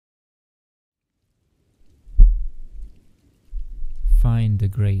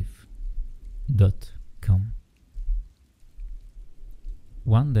findthegrave.com.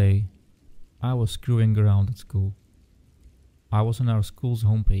 One day, I was screwing around at school. I was on our school's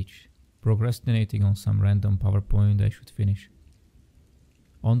homepage, procrastinating on some random PowerPoint I should finish.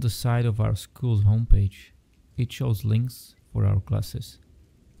 On the side of our school's homepage, it shows links for our classes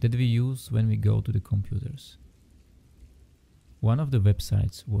that we use when we go to the computers. One of the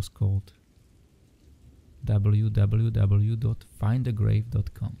websites was called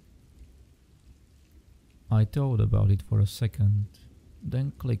www.findthegrave.com. I thought about it for a second,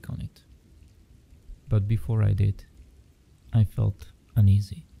 then clicked on it. But before I did, I felt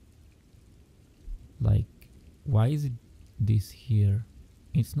uneasy. Like, why is this here?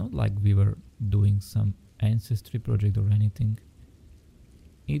 It's not like we were doing some ancestry project or anything.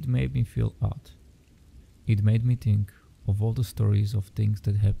 It made me feel odd. It made me think of all the stories of things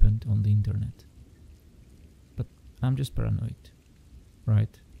that happened on the internet. But I'm just paranoid,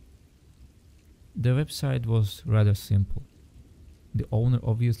 right? The website was rather simple. The owner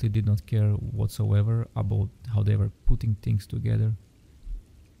obviously did not care whatsoever about how they were putting things together.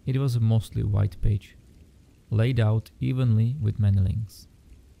 It was a mostly white page, laid out evenly with many links.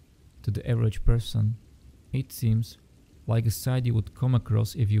 To the average person, it seems like a site you would come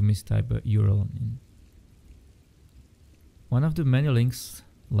across if you mistype a URL in. One of the many links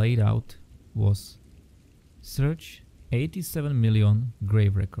laid out was "Search 87 million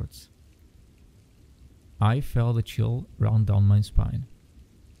grave records." I felt a chill run down my spine.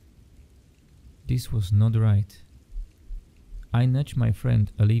 This was not right. I nudged my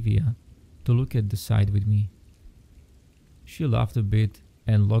friend Olivia to look at the site with me. She laughed a bit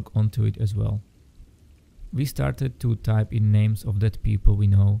and logged onto it as well. We started to type in names of dead people we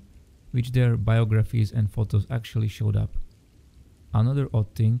know, which their biographies and photos actually showed up. Another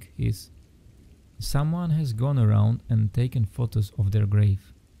odd thing is, someone has gone around and taken photos of their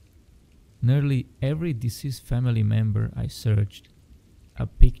grave. Nearly every deceased family member I searched, a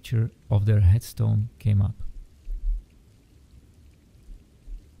picture of their headstone came up.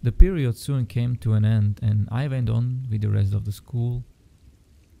 The period soon came to an end and I went on with the rest of the school,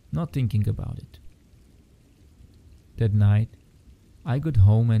 not thinking about it. That night, I got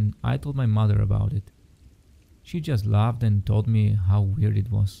home and I told my mother about it. She just laughed and told me how weird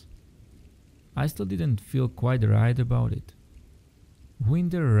it was. I still didn't feel quite right about it. Who in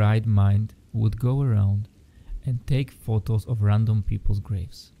their right mind would go around and take photos of random people's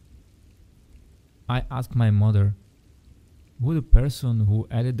graves? I asked my mother who the person who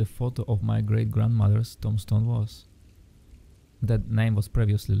added the photo of my great-grandmother's tombstone was. That name was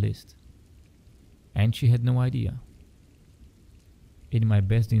previously listed, and she had no idea. In my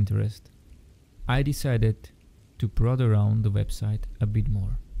best interest, I decided to prod around the website a bit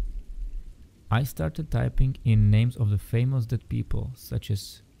more. I started typing in names of the famous dead people, such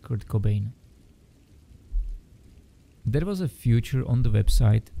as Kurt Cobain. There was a feature on the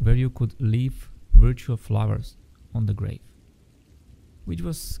website where you could leave virtual flowers on the grave, which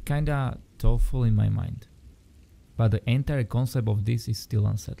was kinda thoughtful in my mind, but the entire concept of this is still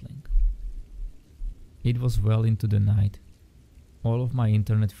unsettling. It was well into the night. All of my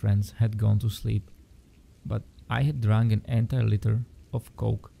internet friends had gone to sleep, but I had drunk an entire liter of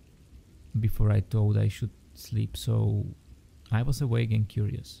Coke before I thought I should sleep, so I was awake and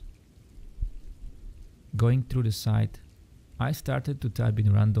curious. Going through the site, I started to type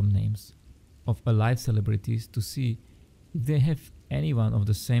in random names of alive celebrities to see if they have anyone of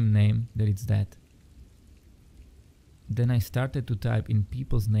the same name that is dead. Then I started to type in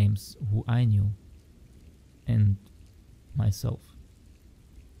people's names who I knew, and myself.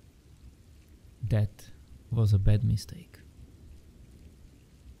 That was a bad mistake.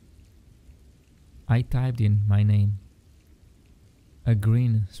 I typed in my name, a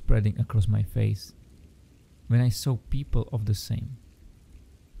grin spreading across my face when I saw people of the same.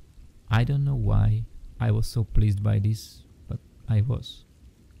 I don't know why I was so pleased by this, but I was.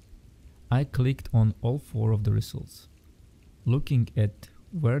 I clicked on all 4 of the results, looking at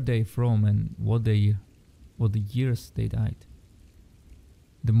where they from and what the years they died.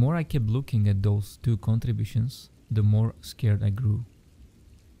 The more I kept looking at those 2 contributions, the more scared I grew.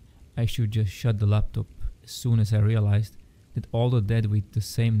 I should just shut the laptop as soon as I realized that all the dead with the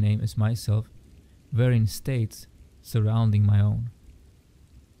same name as myself were in states surrounding my own.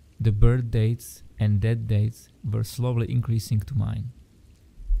 The birth dates and death dates were slowly increasing to mine.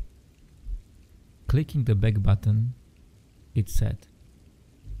 Clicking the back button, it said,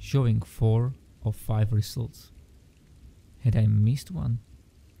 showing 4 of 5 results. Had I missed one?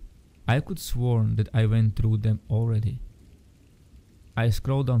 I could sworn that I went through them already. I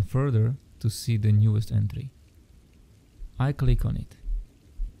scrolled down further to see the newest entry. I click on it,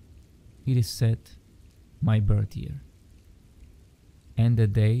 it is set my birth year and the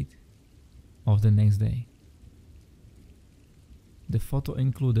date of the next day. The photo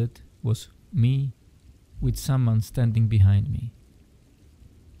included was me with someone standing behind me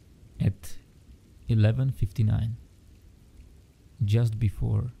at 11:59, just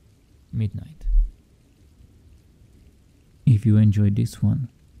before midnight. If you enjoyed this one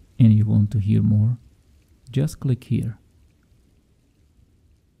and you want to hear more, just click here.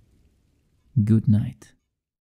 Good night.